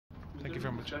Thank you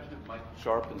very much. Mike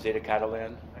Sharp and Zeta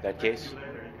Catalan, that case?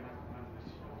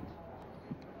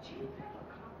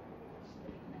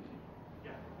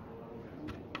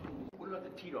 What about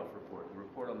the TDOF report, the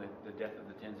report on the death of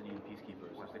the Tanzanian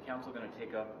peacekeepers? Is the council going to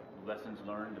take up lessons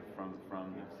learned from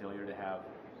the failure to have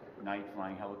night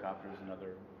flying helicopters and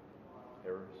other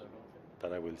errors?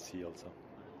 That I will see also.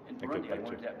 In Burundi, I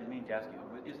mean to ask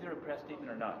you, is there a press statement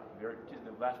or not? The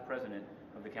last president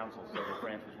of the council said that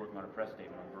France was working on a press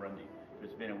statement on Burundi, but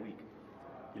it's been a week.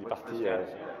 What's the status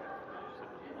of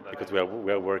that? Because we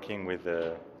are working with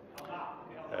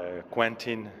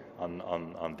Quentin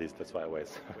on this. That's why I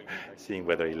was seeing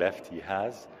whether he left. He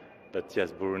has, but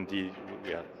yes, Burundi.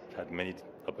 We have had many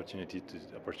opportunities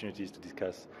to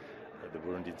discuss the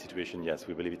Burundi situation. Yes,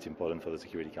 we believe it's important for the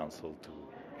Security Council to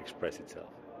express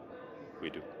itself. We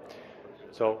do.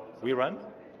 So we run.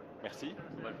 Merci.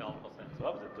 On va le faire en français. Ça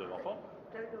va, vous êtes en forme?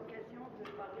 T'as eu l'occasion de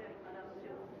parler avec Madame